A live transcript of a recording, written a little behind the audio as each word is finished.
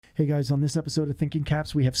Hey guys, on this episode of Thinking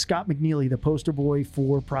Caps, we have Scott McNealy, the poster boy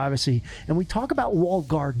for privacy, and we talk about walled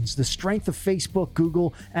gardens, the strength of Facebook,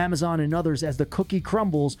 Google, Amazon, and others as the cookie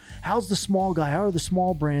crumbles. How's the small guy, how are the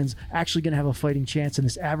small brands actually going to have a fighting chance in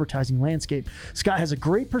this advertising landscape? Scott has a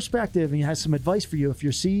great perspective, and he has some advice for you if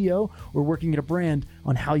you're CEO or working at a brand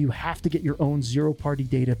on how you have to get your own zero-party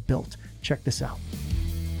data built. Check this out.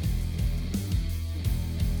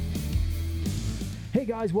 Hey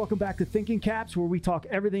guys, welcome back to Thinking Caps, where we talk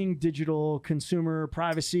everything digital, consumer,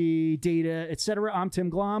 privacy, data, etc. I'm Tim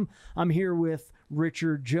Glom. I'm here with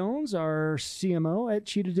Richard Jones, our CMO at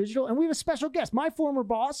Cheetah Digital, and we have a special guest, my former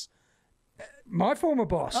boss. My former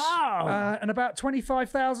boss. Oh. And about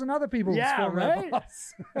 25,000 other people's former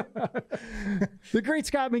boss. The great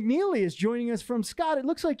Scott McNealy is joining us from Scott. It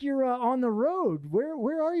looks like you're on the road.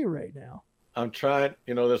 Where are you right now? I'm trying,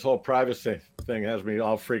 this whole privacy thing has me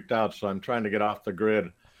all freaked out. So I'm trying to get off the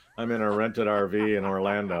grid. I'm in a rented RV in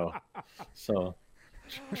Orlando. So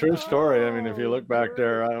true story. I mean, if you look back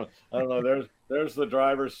there, I don't know, there's the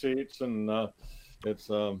driver's seats, and it's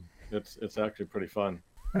actually pretty fun.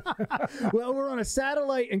 Well, we're on a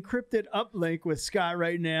satellite encrypted uplink with Scott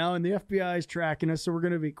right now, and the FBI is tracking us, so we're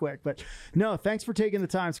going to be quick. But no, thanks for taking the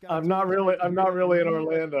time, Scott. I'm not really in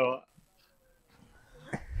Orlando.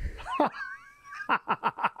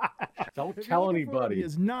 Don't tell anybody. He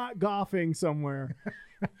is not golfing somewhere.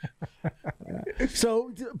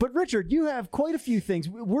 So, but Richard, you have quite a few things.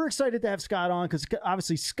 We're excited to have Scott on because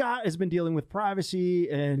obviously Scott has been dealing with privacy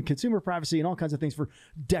and consumer privacy and all kinds of things for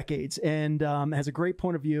decades, and has a great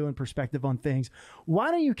point of view and perspective on things.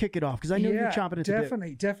 Why don't you kick it off? Because I know you're chomping at the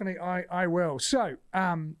bit. Definitely, I will. So,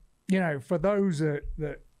 for those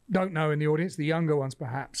that don't know in the audience, the younger ones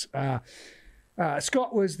perhaps,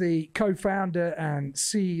 Scott was the co-founder and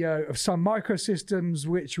CEO of Sun Microsystems,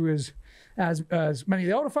 which was, as many of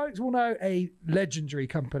the older folks will know, a legendary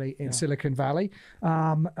company in Silicon Valley.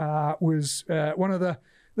 Was one of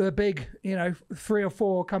the big, 3 or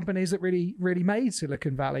 4 companies that really made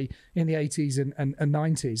Silicon Valley in the 80s and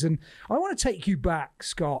 90s. And I want to take you back,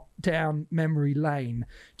 Scott, down memory lane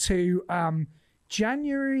to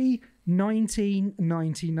January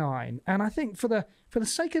 1999. And I think for the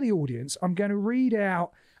sake of the audience, I'm going to read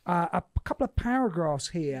out a couple of paragraphs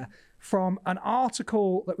here from an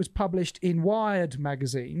article that was published in Wired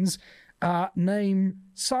magazines named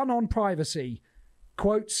Sun on Privacy,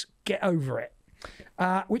 quotes, "Get over it,"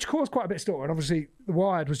 which caused quite a bit of stir. And obviously,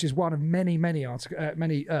 Wired was just one of many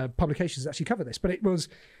publications that actually cover this. But it was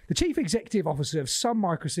the chief executive officer of Sun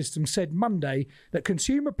Microsystems said Monday that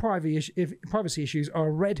consumer privacy issues are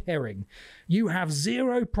a red herring. "You have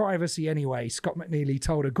zero privacy anyway," Scott McNealy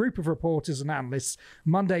told a group of reporters and analysts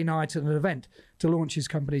Monday night at an event to launch his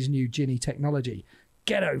company's new Ginny technology.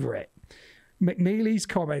 "Get over it." McNealy's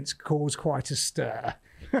comments caused quite a stir.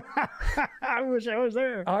 I wish I was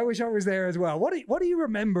there. I wish I was there as well. What do you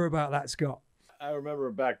remember about that, Scott? I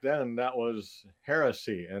remember back then that was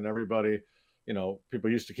heresy, and everybody, people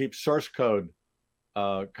used to keep source code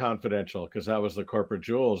confidential because that was the corporate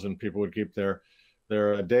jewels, and people would keep their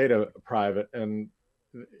data private, and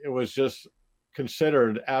it was just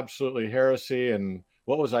considered absolutely heresy. And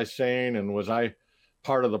what was I saying, and was I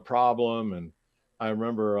part of the problem? And I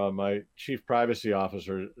remember my chief privacy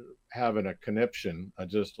officer having a conniption,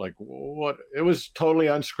 just like, what? It was totally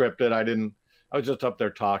unscripted. I was just up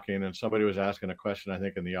there talking, and somebody was asking a question, I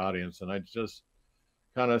think, in the audience, and I just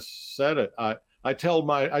kind of said it. I told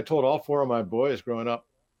all 4 of my boys growing up,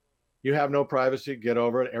 you have no privacy, get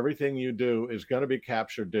over it. Everything you do is going to be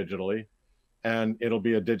captured digitally, and it'll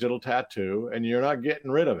be a digital tattoo, and you're not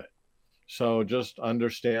getting rid of it. So just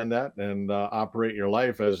understand that and operate your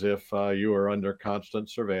life as if you are under constant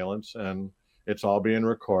surveillance, and it's all being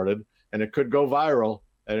recorded, and it could go viral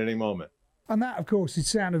at any moment. And that, of course, is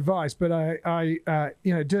sound advice. But I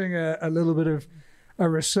doing a little bit of a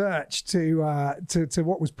research to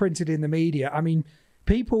what was printed in the media. I mean,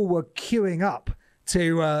 people were queuing up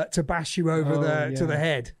to bash you over to the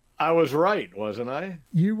head. I was right, wasn't I?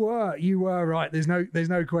 You were right. There's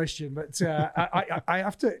no question. But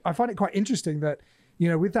I find it quite interesting that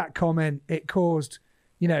with that comment, it caused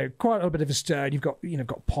quite a bit of a stir. You've got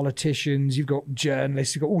politicians, you've got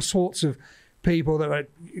journalists, you've got all sorts of people that are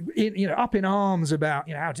up in arms about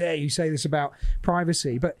how dare you say this about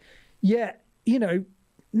privacy. But yet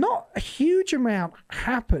not a huge amount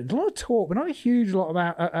happened. A lot of talk, but not a huge lot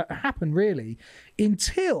about happened really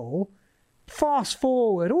until fast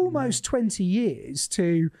forward almost 20 years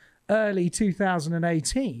to early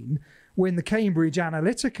 2018 when the Cambridge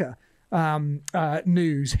Analytica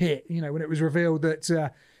news hit. When it was revealed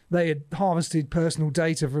that they had harvested personal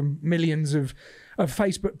data from millions of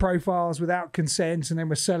Facebook profiles without consent, and then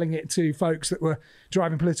were selling it to folks that were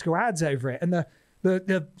driving political ads over it. And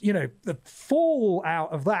the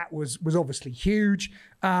fallout of that was obviously huge.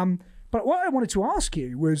 But what I wanted to ask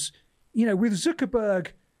you was, with Zuckerberg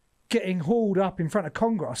getting hauled up in front of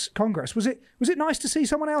Congress, was it nice to see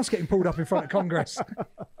someone else getting pulled up in front of Congress?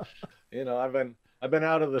 I've been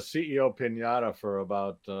out of the CEO piñata for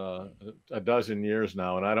about a dozen years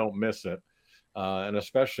now, and I don't miss it. And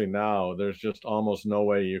especially now, there's just almost no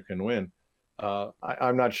way you can win.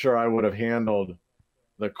 I'm not sure I would have handled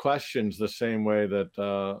the questions the same way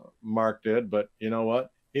that Mark did, but you know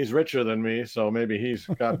what? He's richer than me, so maybe he's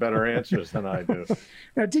got better answers than I do.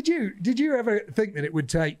 Now, did you ever think that it would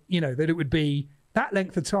take, that it would be that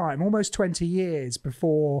length of time, almost 20 years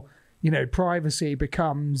before, privacy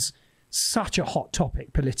becomes such a hot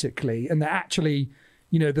topic politically, and that actually,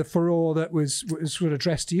 the furore that was sort of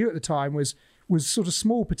addressed to you at the time was sort of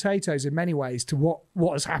small potatoes in many ways to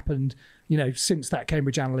what has happened, since that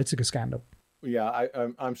Cambridge Analytica scandal? Yeah,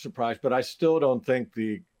 I'm surprised, but I still don't think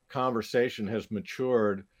the conversation has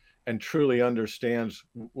matured and truly understands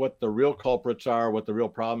what the real culprits are, what the real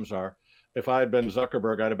problems are. If I had been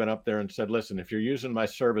Zuckerberg, I'd have been up there and said, listen, if you're using my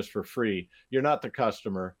service for free, you're not the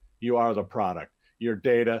customer, you are the product. Your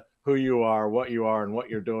data, who you are, and what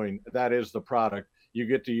you're doing, that is the product. You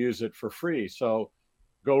get to use it for free. So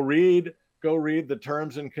go read the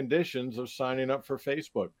terms and conditions of signing up for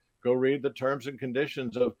Facebook. Go read the terms and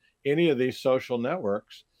conditions of any of these social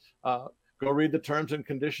networks. Go read the terms and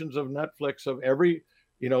conditions of Netflix, of every,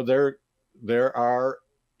 there are,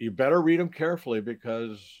 you better read them carefully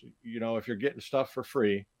because, if you're getting stuff for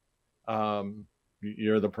free,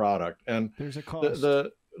 you're the product. And there's a cost.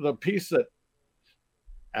 The piece that,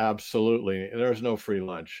 absolutely, there's no free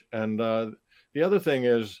lunch. And the other thing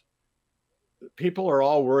is, people are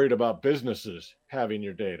all worried about businesses having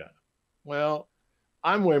your data. Well,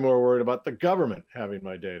 I'm way more worried about the government having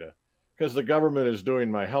my data, because the government is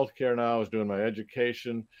doing my healthcare now, is doing my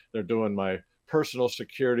education, they're doing my personal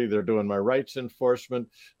security, they're doing my rights enforcement,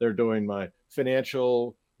 they're doing my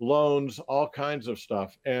financial loans, all kinds of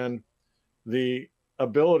stuff. And the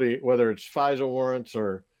ability, whether it's FISA warrants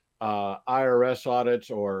or IRS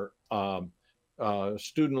audits or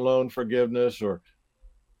student loan forgiveness, or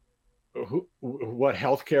what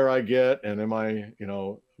healthcare I get, and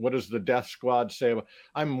what does the death squad say?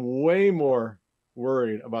 I'm way more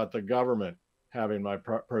worried about the government having my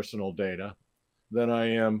personal data than I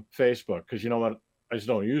am Facebook, because you know what? I just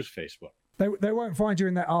don't use Facebook. They won't find you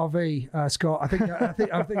in that RV, Scott. I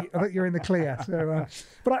think you're in the clear. So,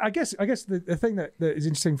 but I guess the thing that is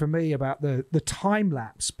interesting for me about the time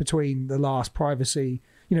lapse between the last privacy,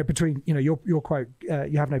 between your quote,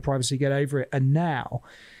 you have no privacy, get over it, and now,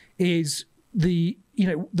 is the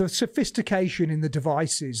sophistication in the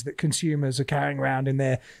devices that consumers are carrying around in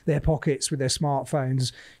their pockets with their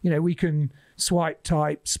smartphones. We can swipe,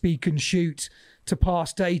 type, speak and shoot to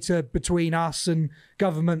pass data between us and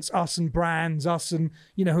governments, us and brands, us and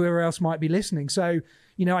whoever else might be listening. So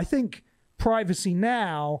I think privacy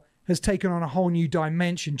now has taken on a whole new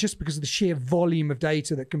dimension just because of the sheer volume of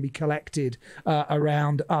data that can be collected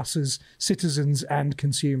around us as citizens and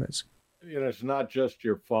consumers. It's not just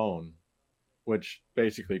your phone, which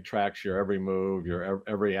basically tracks your every move, your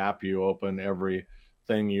every app you open, every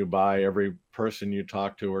thing you buy, every person you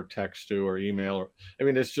talk to or text to or email.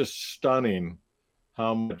 It's just stunning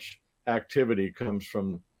how much activity comes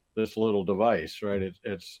from this little device, right?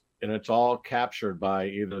 It's all captured by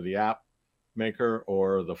either the app maker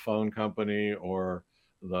or the phone company or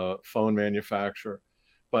the phone manufacturer.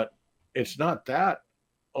 But it's not that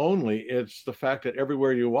only, it's the fact that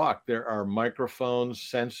everywhere you walk, there are microphones,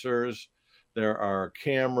 sensors, there are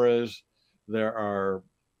cameras, there are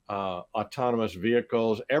autonomous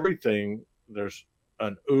vehicles, everything. There's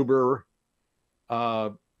an Uber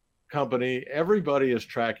company. Everybody is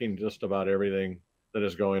tracking just about everything that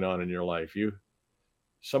is going on in your life.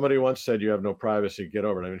 Somebody once said you have no privacy, get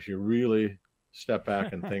over it. If you really step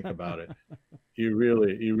back and think about it, you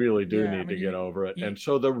really do need to get over it. And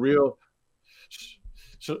so the real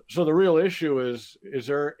issue is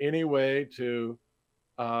there any way to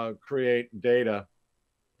create data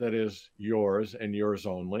that is yours and yours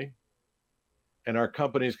only? And our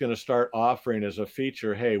company's going to start offering as a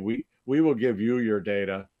feature, hey, we will give you your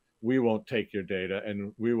data, we won't take your data,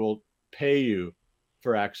 and we will pay you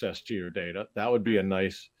for access to your data. That would be a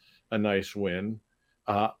nice win.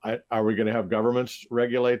 Are we going to have governments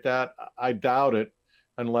regulate that? I doubt it,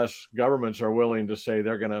 unless governments are willing to say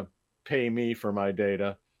they're going to pay me for my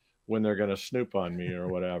data when they're going to snoop on me or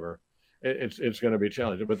whatever. it's going to be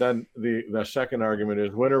challenging. But then the second argument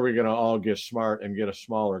is, when are we going to all get smart and get a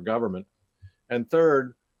smaller government? And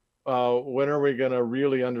third, when are we going to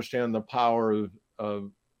really understand the power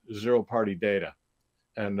of zero-party data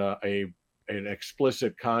and an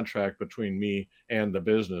explicit contract between me and the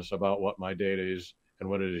business about what my data is and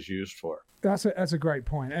what it is used for? That's a great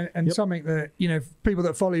point, and something that, you know, people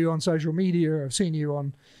that follow you on social media or have seen you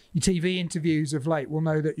on your TV interviews of late will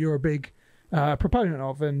know that you're a big proponent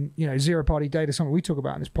of. And, you know, zero-party data, something we talk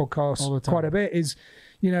about in this podcast quite a bit, is,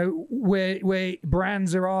 you know, where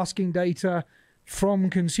brands are asking data from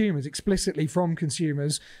consumers, explicitly from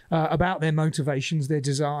consumers, about their motivations, their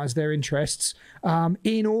desires, their interests,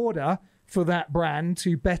 in order for that brand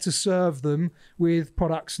to better serve them with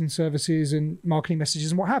products and services and marketing messages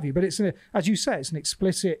and what have you. But it's, as you say, it's an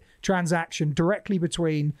explicit transaction directly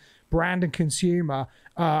between brand and consumer,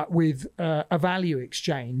 with a value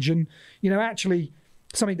exchange. And, you know, actually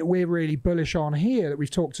something that we're really bullish on here that we've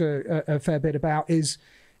talked a fair bit about is,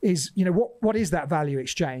 you know, what is that value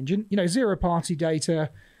exchange? And, you know, zero-party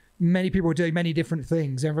data, many people are doing many different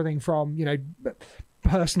things, everything from, you know,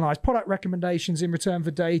 personalized product recommendations in return for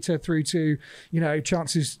data through to, you know,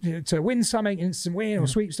 chances to win something, instant win or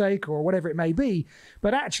sweepstake or whatever it may be.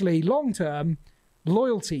 But actually, long-term,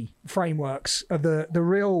 loyalty frameworks are the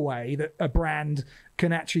real way that a brand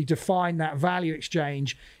can actually define that value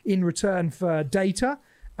exchange in return for data,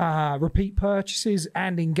 repeat purchases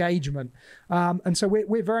and engagement. And so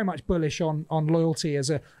we're very much bullish on loyalty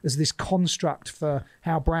as this construct for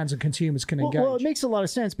how brands and consumers can engage. Well, it makes a lot of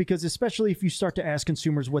sense, because especially if you start to ask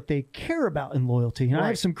consumers what they care about in loyalty. And I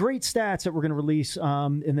have some great stats that we're going to release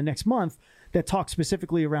in the next month that talk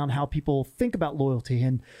specifically around how people think about loyalty.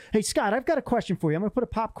 And hey, Scott, I've got a question for you. I'm going to put a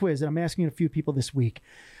pop quiz that I'm asking a few people this week.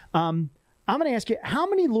 I'm going to ask you, how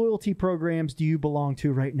many loyalty programs do you belong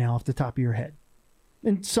to right now off the top of your head?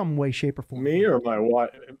 In some way, shape, or form. Me or my wife?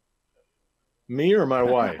 Me or my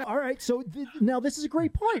wife? All right. So now this is a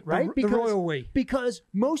great point, right? The royal we. Because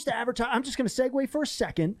most advertisers, I'm just going to segue for a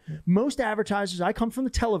second. Most advertisers, I come from the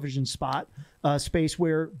television space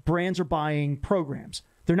where brands are buying programs.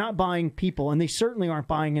 They're not buying people, and they certainly aren't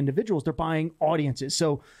buying individuals. They're buying audiences.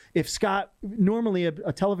 So if Scott, normally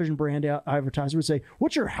a television brand advertiser would say,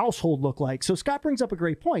 what's your household look like? So Scott brings up a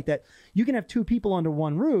great point that you can have two people under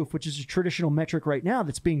one roof, which is a traditional metric right now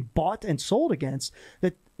that's being bought and sold against,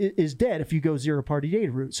 that is dead if you go zero-party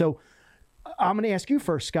data route. So I'm going to ask you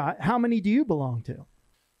first, Scott, how many do you belong to?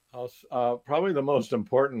 Probably the most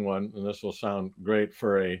important one, and this will sound great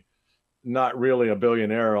for not really a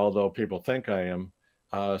billionaire, although people think I am,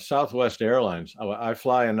 Southwest Airlines. I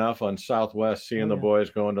fly enough on Southwest, seeing the boys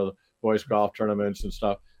going to boys golf tournaments and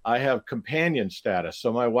stuff. I have companion status,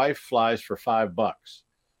 so my wife flies for $5.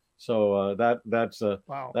 So that's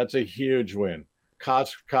a huge win.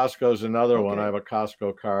 Costco's another one. I have a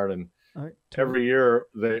Costco card, and every year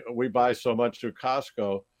we buy so much through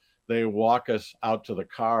Costco, they walk us out to the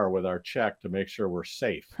car with our check to make sure we're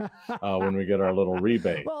safe when we get our little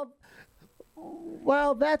rebate.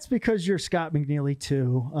 Well, that's because you're Scott McNeely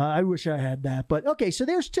too. I wish I had that, but okay. So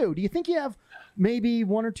there's two. Do you think you have maybe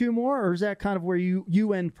one or two more, or is that kind of where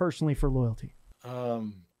you end personally for loyalty?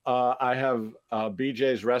 I have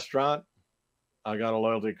BJ's Restaurant. I got a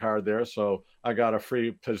loyalty card there, so I got a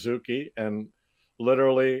free Pizookie, and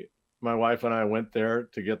literally my wife and I went there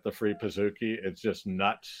to get the free Pizookie. It's just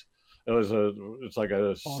nuts. It's like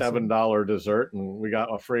a awesome. $7 dessert, and we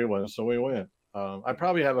got a free one, so we went. I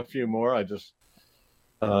probably have a few more. I just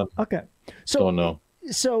okay. So don't know.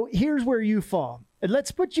 So here's where you fall.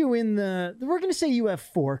 Let's put you in we're going to say you have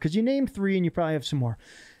 4, because you named 3 and you probably have some more.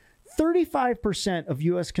 35% of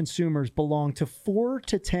U.S. consumers belong to 4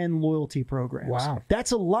 to 10 loyalty programs. Wow.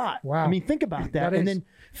 That's a lot. Wow. I mean, think about that. And then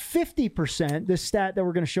 50%, this stat that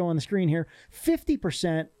we're going to show on the screen here,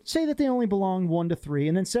 50% say that they only belong 1 to 3,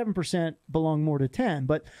 and then 7% belong more to 10.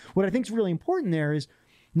 But what I think is really important there is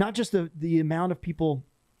not just the amount of people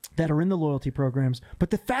that are in the loyalty programs,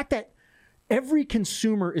 but the fact that every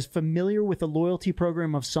consumer is familiar with a loyalty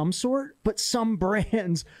program of some sort, but some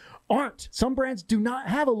brands aren't. Some brands do not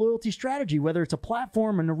have a loyalty strategy, whether it's a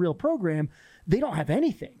platform and a real program. They don't have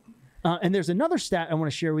anything. And there's another stat I want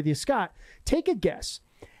to share with you, Scott. Take a guess.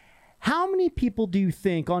 How many people do you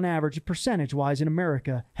think, on average, percentage-wise in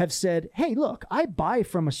America, have said, hey, look, I buy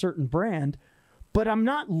from a certain brand, but I'm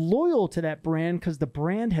not loyal to that brand because the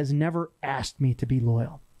brand has never asked me to be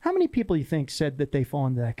loyal? How many people you think said that they fall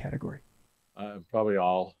into that category? Probably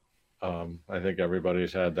all. I think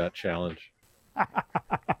everybody's had that challenge.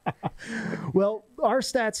 Well, our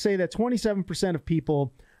stats say that 27% of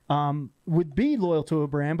people would be loyal to a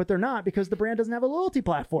brand, but they're not because the brand doesn't have a loyalty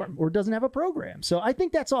platform or doesn't have a program. So I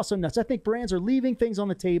think that's also nuts. I think brands are leaving things on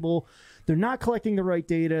the table. They're not collecting the right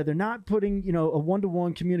data. They're not putting, a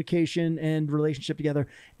one-to-one communication and relationship together,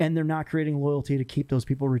 and they're not creating loyalty to keep those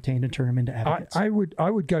people retained and turn them into advocates. I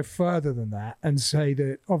would go further than that and say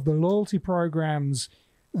that of the loyalty programs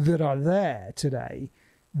that are there today,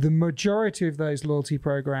 the majority of those loyalty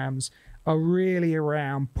programs are really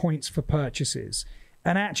around points for purchases.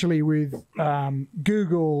 And actually with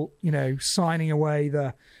Google, signing away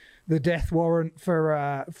the death warrant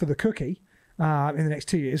for the cookie in the next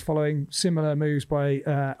 2 years, following similar moves by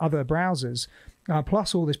other browsers,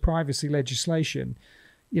 plus all this privacy legislation,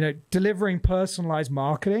 delivering personalized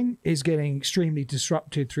marketing is getting extremely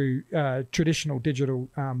disrupted through traditional digital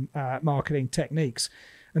marketing techniques.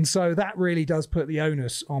 And so that really does put the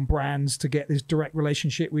onus on brands to get this direct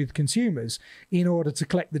relationship with consumers in order to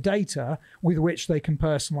collect the data with which they can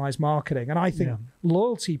personalize marketing. And I think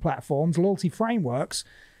loyalty platforms, loyalty frameworks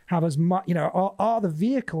have as much, are the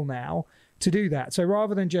vehicle now to do that. So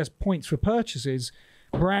rather than just points for purchases,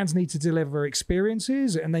 brands need to deliver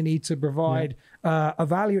experiences and they need to provide a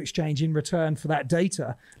value exchange in return for that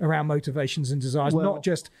data around motivations and desires, not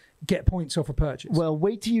just get points off a purchase. Well,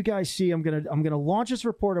 wait till you guys see. I'm gonna launch this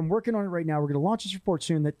report. I'm working on it right now. We're gonna launch this report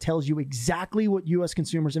soon that tells you exactly what U.S.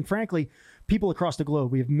 consumers and frankly people across the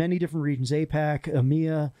globe. We have many different regions: APAC,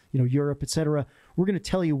 EMEA, Europe, etc. We're gonna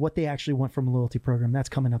tell you what they actually want from a loyalty program. That's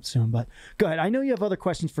coming up soon. But go ahead. I know you have other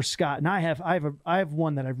questions for Scott, and I have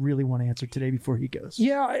one that I really want to answer today before he goes.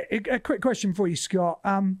 Yeah, a quick question for you, Scott.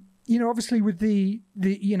 Obviously with the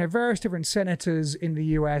various different senators in the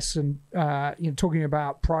US and talking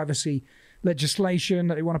about privacy legislation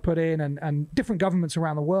that they want to put in and different governments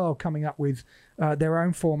around the world coming up with their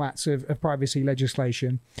own formats of privacy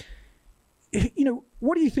legislation.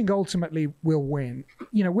 What do you think ultimately will win?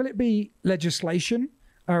 Will it be legislation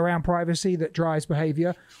around privacy that drives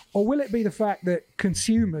behavior, or will it be the fact that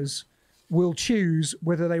consumers will choose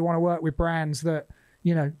whether they want to work with brands that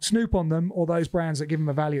snoop on them or those brands that give them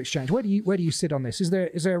a value exchange? Where do you sit on this? Is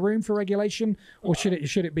there room for regulation, or should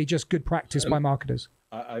it be just good practice by marketers?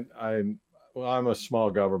 I'm a small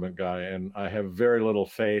government guy, and I have very little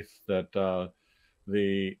faith that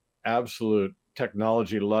the absolute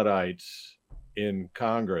technology Luddites in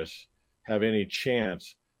Congress have any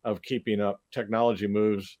chance of keeping up. Technology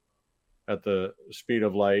moves at the speed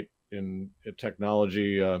of light, and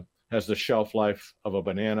technology has the shelf life of a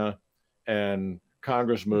banana, and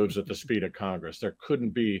Congress moves at the speed of Congress. There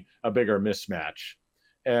couldn't be a bigger mismatch.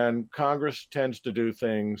 And Congress tends to do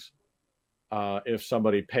things if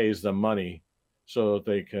somebody pays them money so that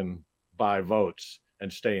they can buy votes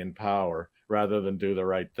and stay in power rather than do the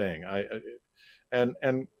right thing.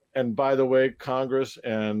 And by the way, Congress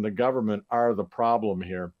and the government are the problem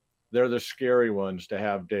here. They're the scary ones to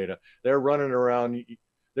have data. They're running around.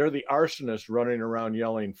 They're the arsonists running around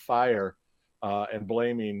yelling fire and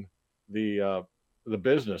blaming the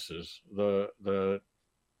businesses, the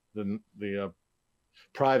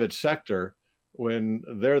private sector, when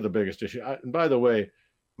they're the biggest issue. And by the way,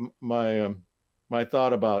 my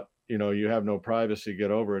thought about you have no privacy,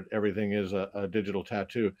 get over it, everything is a digital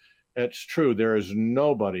tattoo. It's true. There is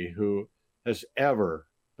nobody who has ever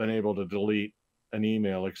been able to delete an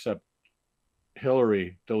email except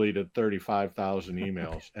Hillary deleted 35,000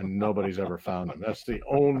 emails and nobody's ever found them. That's the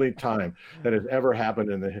only time that has ever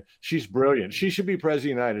happened. She's brilliant. She should be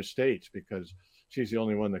president of the United States because she's the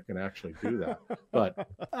only one that can actually do that. But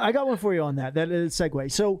I got one for you on that. That is a segue.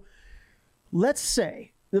 So let's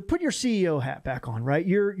say, put your CEO hat back on, right?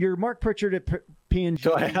 You're Mark Pritchard at P&G.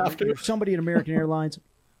 Do I have to? You're somebody at American Airlines.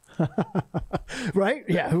 Right?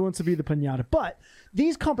 Yeah. Who wants to be the pinata? But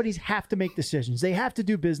these companies have to make decisions. They have to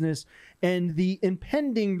do business. And the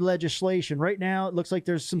impending legislation right now, it looks like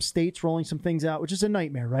there's some states rolling some things out, which is a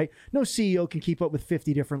nightmare, right? No CEO can keep up with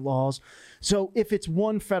 50 different laws. So if it's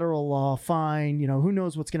one federal law, fine, who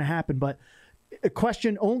knows what's going to happen. But a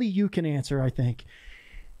question only you can answer, I think.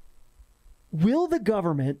 Will the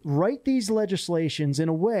government write these legislations in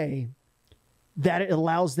a way that it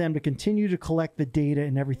allows them to continue to collect the data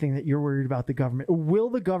and everything that you're worried about the government? Or will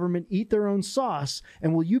the government eat their own sauce,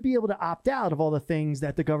 and will you be able to opt out of all the things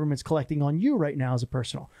that the government's collecting on you right now as a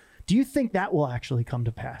personal? Do you think that will actually come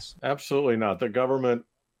to pass? Absolutely not. The government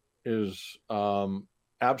is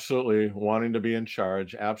absolutely wanting to be in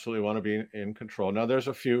charge, absolutely want to be in control. Now, there's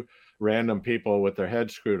a few random people with their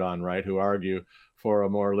heads screwed on, right, who argue for a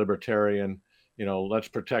more libertarian, let's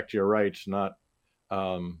protect your rights, not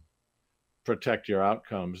protect your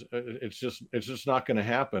outcomes. It's just not going to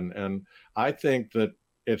happen. And I think that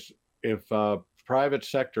if private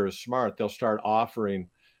sector is smart, they'll start offering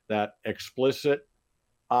that explicit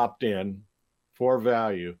opt-in for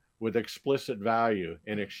value with explicit value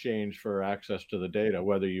in exchange for access to the data,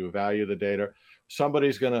 whether you value the data.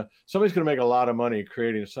 Somebody's gonna make a lot of money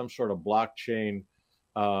creating some sort of blockchain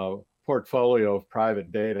portfolio of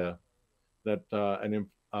private data that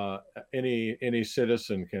any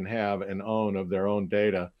citizen can have and own of their own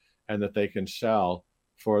data, and that they can sell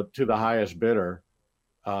to the highest bidder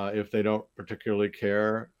if they don't particularly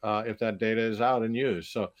care if that data is out and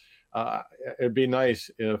used. So it'd be nice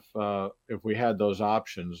if we had those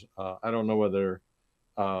options. I don't know whether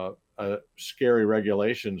scary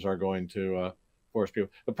regulations are going to force people.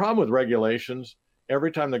 The problem with regulations,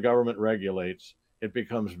 every time the government regulates, it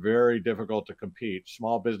becomes very difficult to compete.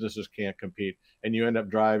 Small businesses can't compete, and you end up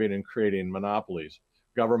driving and creating monopolies.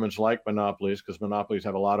 Governments like monopolies because monopolies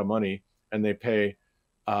have a lot of money, and they pay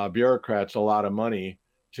bureaucrats a lot of money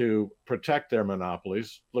to protect their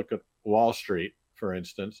monopolies. Look at Wall Street, for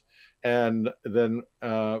instance. And then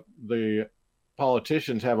the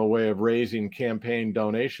politicians have a way of raising campaign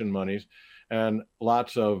donation monies and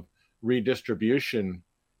lots of redistribution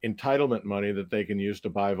entitlement money that they can use to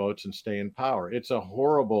buy votes and stay in power. It's a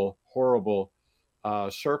horrible, horrible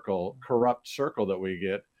corrupt circle that we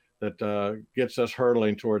get that gets us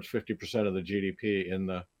hurtling towards 50% of the GDP in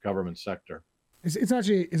the government sector. It's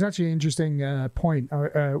actually an interesting point.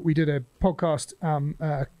 We did a podcast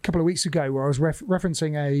a couple of weeks ago where I was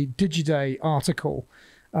referencing a Digiday article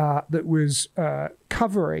that was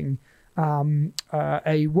covering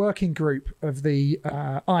a working group of the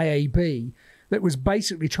IAB that was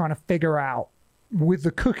basically trying to figure out, with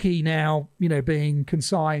the cookie now, being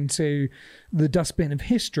consigned to the dustbin of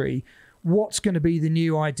history, what's going to be the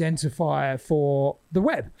new identifier for the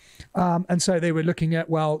web. And so they were looking at,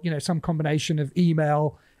 some combination of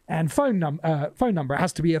email and phone number. It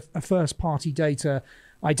has to be a first-party data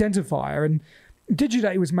identifier. And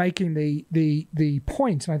Digiday was making the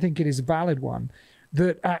point, and I think it is a valid one,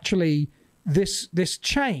 that actually this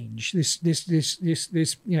change,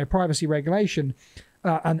 this privacy regulation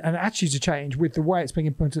and attitudes to change with the way it's being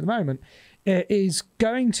implemented at the moment is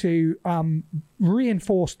going to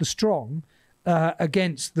reinforce the strong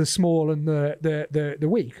against the small and the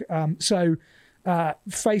weak. So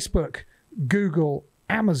Facebook, Google,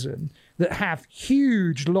 Amazon, that have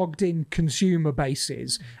huge logged in consumer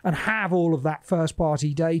bases and have all of that first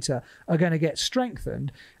party data are going to get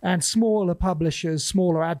strengthened, and smaller publishers,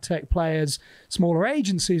 smaller ad tech players, smaller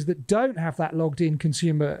agencies that don't have that logged in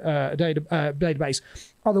consumer database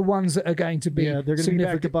are the ones that are going to be they're going to be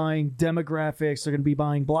back to buying demographics. They're going to be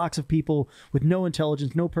buying blocks of people with no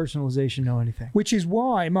intelligence, no personalization, no anything. Which is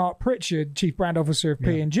why Mark Pritchard, Chief Brand Officer of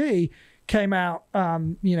P&G, came out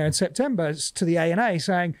in September to the ANA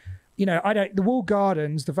saying, the walled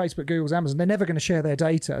gardens, the Facebook, Google's, Amazon, they're never going to share their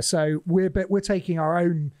data. So we're taking our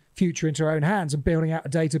own future into our own hands and building out a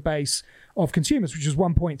database of consumers, which is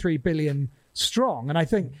 1.3 billion strong. And I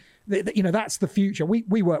think that's the future.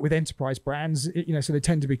 We work with enterprise brands, so they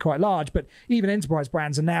tend to be quite large, but even enterprise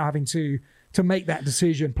brands are now having to make that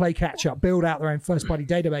decision, play catch up, build out their own first party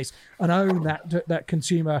database, and own that direct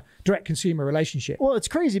consumer relationship. Well, it's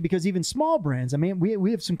crazy because even small brands, I mean,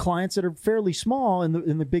 we have some clients that are fairly small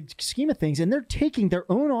in the big scheme of things, and they're taking their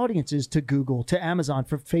own audiences to Google, to Amazon,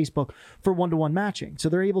 for Facebook for one-to-one matching. So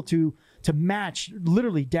they're able to match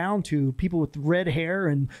literally down to people with red hair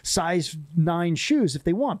and size 9 shoes if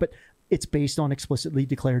they want, but it's based on explicitly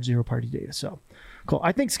declared zero-party data. So cool.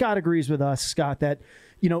 I think Scott agrees with us, Scott, that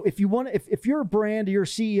if you're a brand, you're a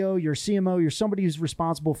CEO, you're a CMO, you're somebody who's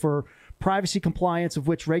responsible for privacy compliance, of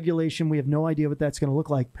which regulation, we have no idea what that's going to look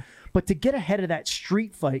like. But to get ahead of that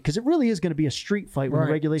street fight, because it really is going to be a street fight when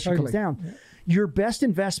the regulation comes down, your best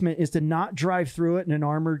investment is to not drive through it in an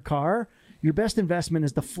armored car. Your best investment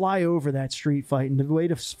is to fly over that street fight. And the way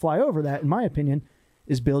to fly over that, in my opinion,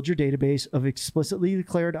 is build your database of explicitly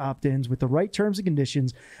declared opt-ins with the right terms and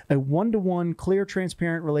conditions, a one-to-one, clear,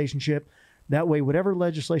 transparent relationship. That way, whatever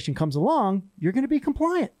legislation comes along, you're going to be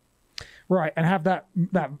compliant. Right, and have that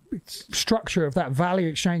structure of that value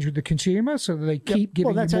exchange with the consumer, so that they keep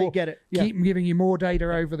giving that's you more, how you get it. keep giving you more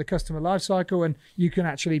data over the customer life cycle, and you can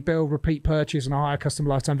actually build repeat purchase and a higher customer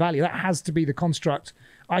lifetime value. That has to be the construct,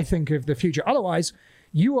 I think, of the future. Otherwise,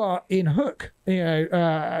 you are in hook,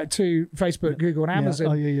 to Facebook, Google, and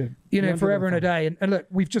Amazon, forever and a day. And look,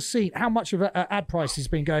 we've just seen how much of ad price has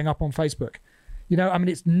been going up on Facebook.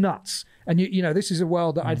 It's nuts. And this is a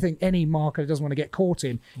world that I think any marketer doesn't want to get caught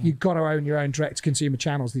in. You've got to own your own direct-to-consumer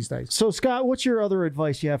channels these days. So, Scott, what's your other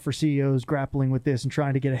advice you have for CEOs grappling with this and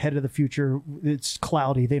trying to get ahead of the future? It's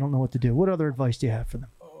cloudy. They don't know what to do. What other advice do you have for them?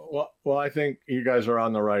 Well, I think you guys are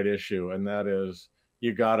on the right issue, and that is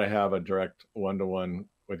you got to have a direct one-to-one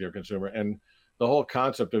with your consumer. And the whole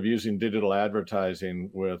concept of using digital advertising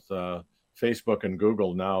with Facebook and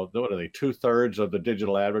Google now, what are they, 2/3 of the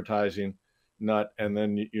digital advertising nut? And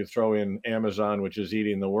then you throw in Amazon, which is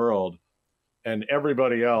eating the world, and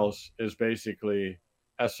everybody else is basically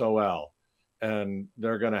SOL. And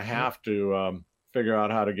they're going to have to figure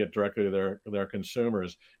out how to get directly to their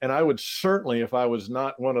consumers. And I would certainly, if I was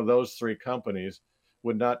not one of those three companies,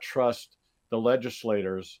 would not trust the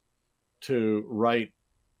legislators to write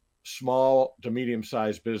small to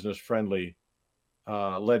medium-sized business friendly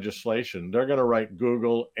legislation. They're going to write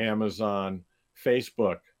Google, Amazon,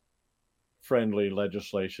 Facebook friendly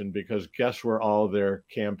legislation, because guess where all their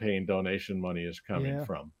campaign donation money is coming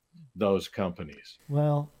from? Those companies.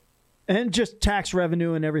 Well, and just tax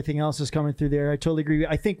revenue and everything else is coming through there. I totally agree.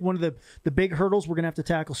 I think one of the big hurdles we're going to have to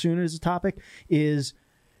tackle soon as a topic is,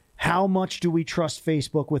 how much do we trust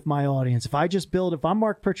Facebook with my audience? If I'm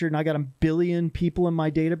Mark Pritchard and I got 1 billion people in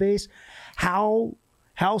my database, how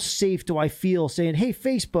safe do I feel saying, hey,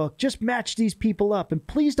 Facebook, just match these people up, and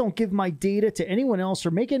please don't give my data to anyone else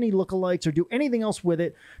or make any lookalikes or do anything else with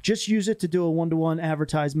it. Just use it to do a one-to-one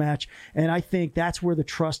advertised match. And I think that's where the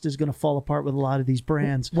trust is going to fall apart with a lot of these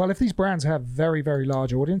brands. Well, if these brands have very, very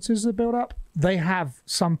large audiences that build up, they have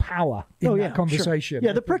some power in that conversation. Sure.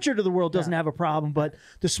 Yeah, the Pritchard of the world doesn't have a problem, but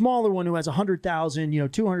the smaller one who has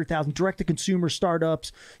 100,000, 200,000 direct-to-consumer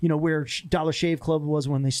startups, where Dollar Shave Club was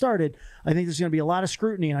when they started, I think there's going to be a lot of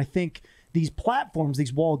scrutiny. And I think these platforms,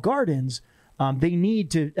 these walled gardens, they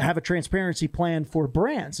need to have a transparency plan for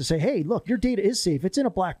brands to say, hey, look, your data is safe. It's in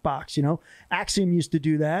a black box. Axiom used to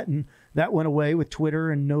do that, and that went away with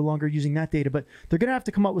Twitter and no longer using that data. But they're going to have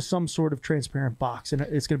to come up with some sort of transparent box, and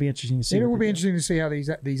it's going to be interesting to see. It will be interesting to see how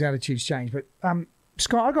these attitudes change. But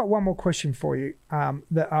Scott, I got one more question for you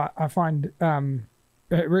that I find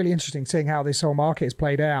really interesting, seeing how this whole market has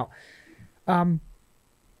played out.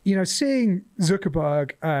 Seeing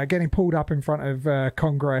Zuckerberg getting pulled up in front of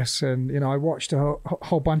Congress, and I watched a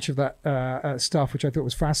whole bunch of that stuff, which I thought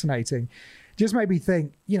was fascinating, just made me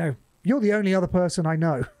think, you're the only other person I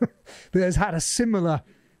know that has had a similar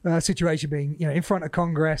situation, being in front of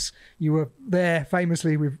Congress. You were there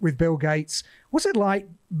famously with Bill Gates. What's it like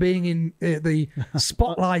being in the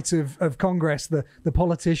spotlight of Congress, the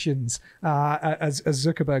politicians, as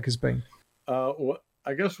Zuckerberg has been?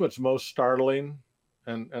 I guess what's most startling,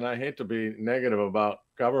 and I hate to be negative about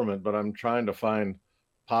government, but I'm trying to find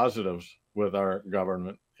positives with our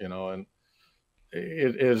government, and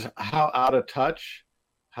it is how out of touch,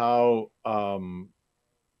 how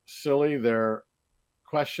silly their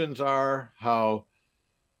questions are, how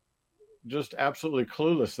just absolutely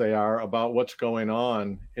clueless they are about what's going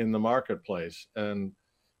on in the marketplace. And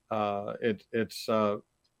it's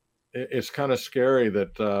kind of scary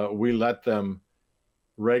that we let them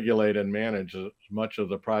regulate and manage as much of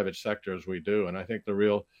the private sector as we do. And I think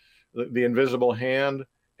the invisible hand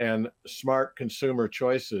and smart consumer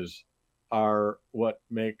choices are what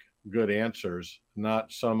make good answers,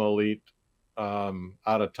 not some elite, out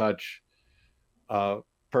of touch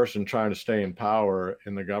person trying to stay in power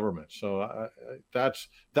in the government. So that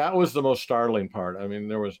was the most startling part. I mean,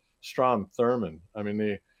 there was Strom Thurmond. I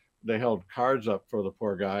mean, they held cards up for the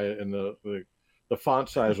poor guy, and the font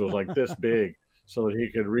size was like this big, so that he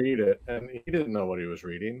could read it, and he didn't know what he was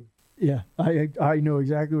reading. Yeah, I know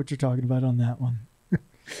exactly what you're talking about on that one.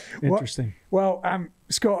 Interesting. Well,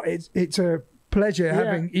 Scott, it's a pleasure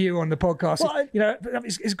having you on the podcast. Well,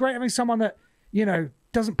 it's great having someone that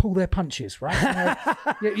doesn't pull their punches, right?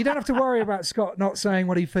 You don't have to worry about Scott not saying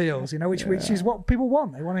what he feels, which is what people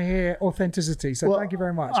want. They want to hear authenticity. So thank you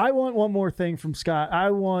very much. I want one more thing from Scott.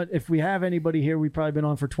 If we have anybody here, we've probably been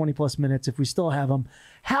on for 20 plus minutes. If we still have him,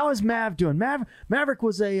 how is Mav doing? Maverick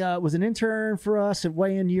was an intern for us at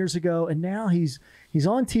Weigh In years ago, and now he's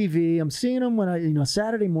on TV. I'm seeing him when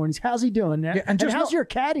Saturday mornings. How's he doing? Yeah, and how's your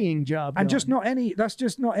caddying job going? And that's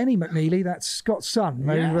just not any McNeely. That's Scott's son.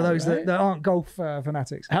 Maybe for those that aren't golf fanatics.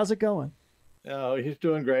 How's it going? He's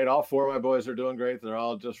doing great. All four of my boys are doing great. They're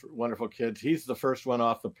all just wonderful kids. He's the first one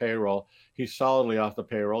off the payroll. He's solidly off the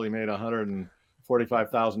payroll. He made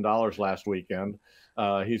 $145,000 last weekend.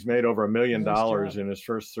 He's made over $1 million in his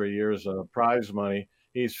first 3 years of prize money.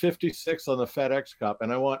 He's 56th on the FedEx Cup.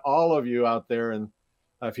 And I want all of you out there, and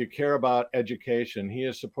if you care about education, he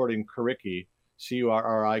is supporting Curriki,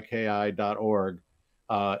 CURRIKI.org,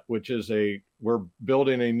 which is we're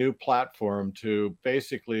building a new platform to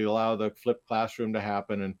basically allow the flipped classroom to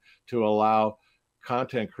happen, and to allow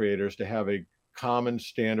content creators to have a common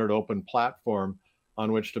standard open platform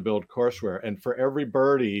on which to build courseware. And for every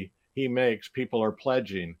birdie he makes, people are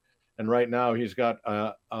pledging. And right now he's got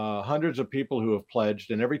hundreds of people who have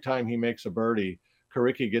pledged. And every time he makes a birdie,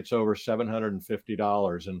 Kariki gets over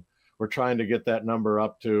 $750, and we're trying to get that number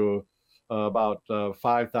up to about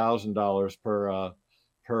 $5,000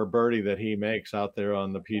 per birdie that he makes out there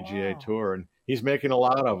on the PGA Tour, and he's making a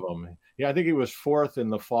lot of them. Yeah, I think he was fourth in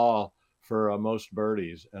the fall for most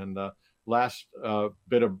birdies. And last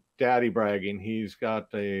bit of daddy bragging, he's got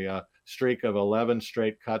a streak of 11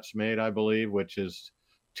 straight cuts made, I believe, which is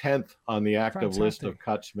 10th on the active list of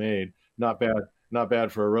cuts made. Not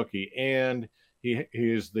bad for a rookie. And he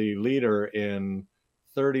is the leader in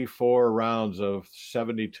 34 rounds of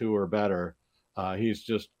 72 or better. He's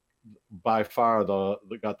just by far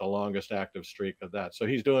got the longest active streak of that. So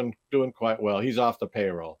he's doing quite well. He's off the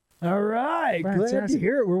payroll. All right, glad to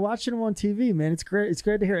hear it. We're watching him on TV, man. It's great. It's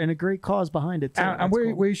great to hear, and a great cause behind it too. And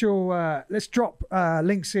we shall let's drop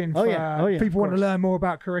links in for people want to learn more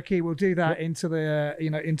about Kariki. We'll do that into the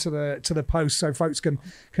into the post so folks can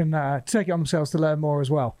take it on themselves to learn more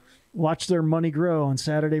as well. Watch their money grow on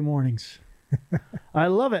Saturday mornings. I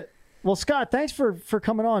love it. Well, Scott, thanks for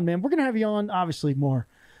coming on, man. We're gonna have you on obviously more.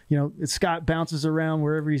 Scott bounces around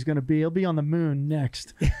wherever he's going to be. He'll be on the moon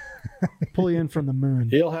next. Pull you in from the moon.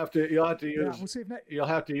 You'll have to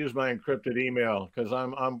use my encrypted email because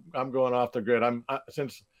I'm going off the grid.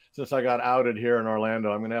 Since I got outed here in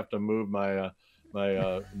Orlando, I'm going to have to move my my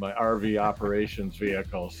RV operations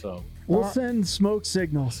vehicle. So we'll send smoke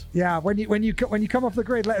signals. Yeah, when you come off the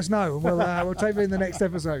grid, let us know. We'll take it in the next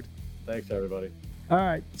episode. Thanks, everybody. All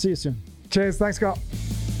right, see you soon. Cheers. Thanks, Scott.